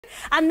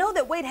I know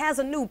that Wade has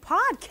a new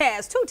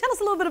podcast, too. Tell us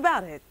a little bit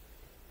about it.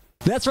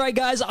 That's right,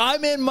 guys.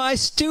 I'm in my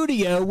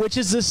studio, which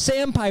is the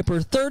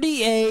Sandpiper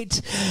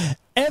 38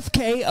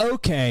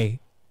 FKOK.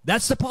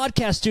 That's the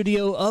podcast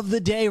studio of the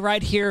day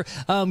right here.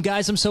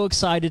 Guys, I'm so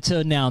excited to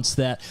announce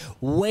that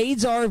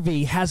Wade's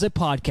RV has a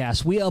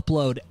podcast we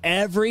upload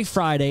every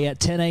Friday at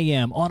 10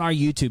 a.m. on our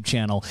YouTube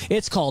channel.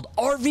 It's called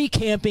RV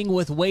Camping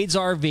with Wade's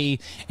RV.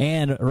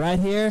 And right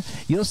here,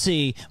 you'll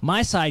see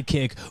my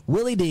sidekick,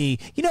 Willy D.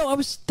 You know, I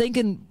was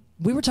thinking,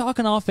 we were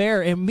talking off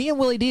air, and me and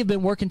Willy D have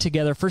been working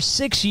together for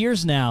 6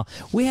 years now.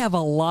 We have a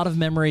lot of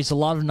memories, a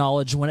lot of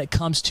knowledge when it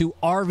comes to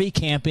RV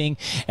camping,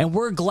 and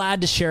we're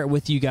glad to share it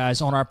with you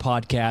guys on our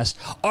podcast,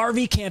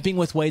 RV Camping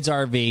with Wade's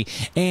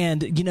RV.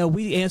 And, you know,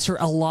 we cover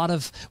a lot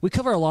of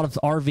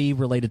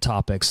RV-related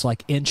topics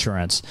like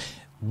insurance.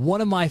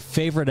 One of my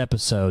favorite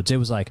episodes, it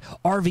was like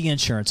RV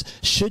insurance.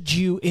 Should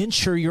you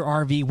insure your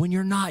RV when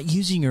you're not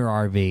using your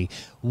RV?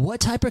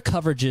 What type of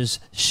coverages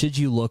should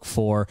you look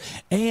for?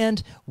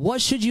 And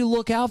what should you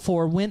look out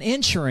for when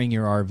insuring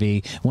your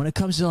RV when it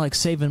comes to like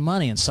saving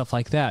money and stuff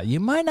like that? You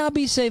might not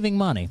be saving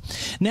money.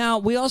 Now,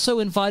 we also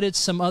invited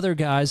some other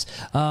guys.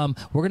 We're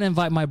going to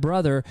invite my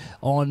brother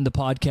on the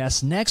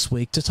podcast next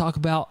week to talk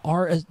about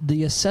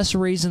the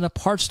accessories and the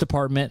parts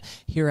department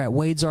here at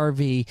Wade's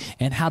RV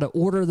and how to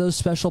order those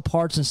special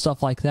parts and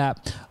stuff like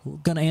that. We're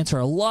going to answer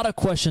a lot of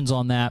questions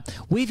on that.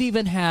 We've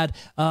even had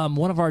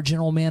one of our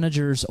general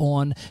managers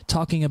on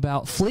talking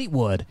about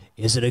Fleetwood.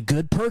 Is it a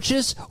good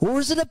purchase or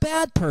is it a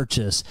bad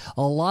purchase?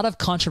 A lot of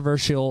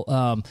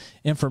controversial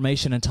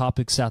information and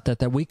topics out there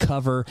that we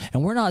cover,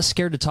 and we're not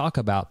scared to talk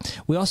about.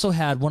 We also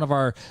had one of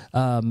our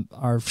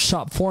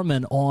shop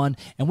foremen on,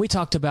 and we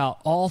talked about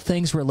all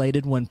things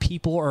related when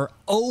people are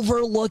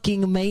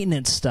overlooking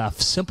maintenance stuff,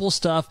 simple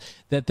stuff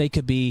that they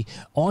could be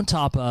on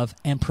top of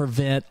and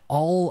prevent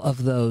all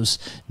of those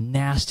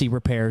nasty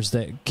repairs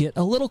that get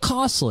a little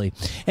costly.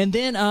 And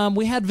then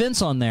we had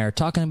Vince on there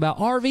talking about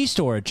RV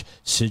storage.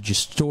 Should you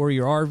store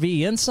your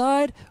RV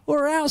inside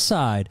or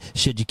outside?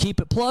 Should you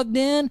keep it plugged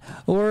in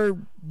or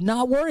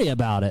not worry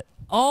about it?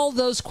 All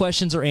those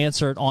questions are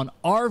answered on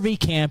RV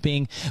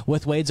Camping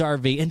with Wade's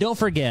RV. And don't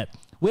forget,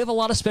 we have a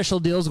lot of special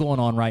deals going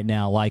on right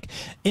now, like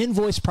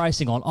invoice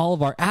pricing on all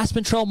of our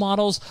Aspen Trail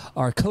models,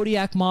 our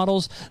Kodiak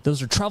models.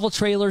 Those are travel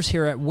trailers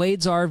here at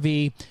Wade's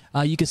RV.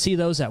 You can see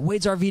those at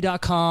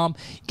wadesrv.com.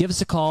 Give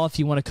us a call if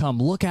you want to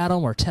come look at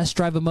them or test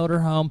drive a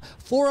motorhome.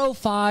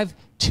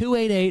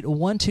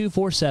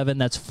 405-288-1247.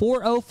 That's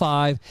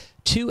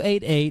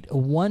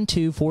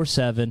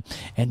 405-288-1247.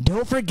 And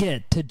don't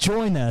forget to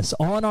join us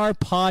on our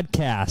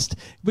podcast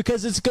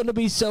because it's going to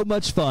be so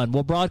much fun.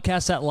 We'll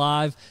broadcast that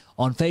live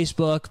on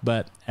Facebook,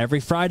 but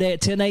every Friday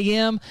at 10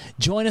 a.m.,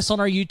 join us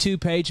on our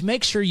YouTube page.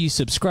 Make sure you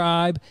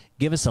subscribe,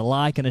 give us a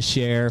like and a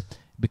share,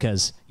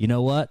 because you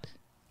know what?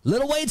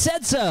 Little Wade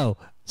said so.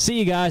 See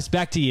you guys.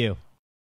 Back to you.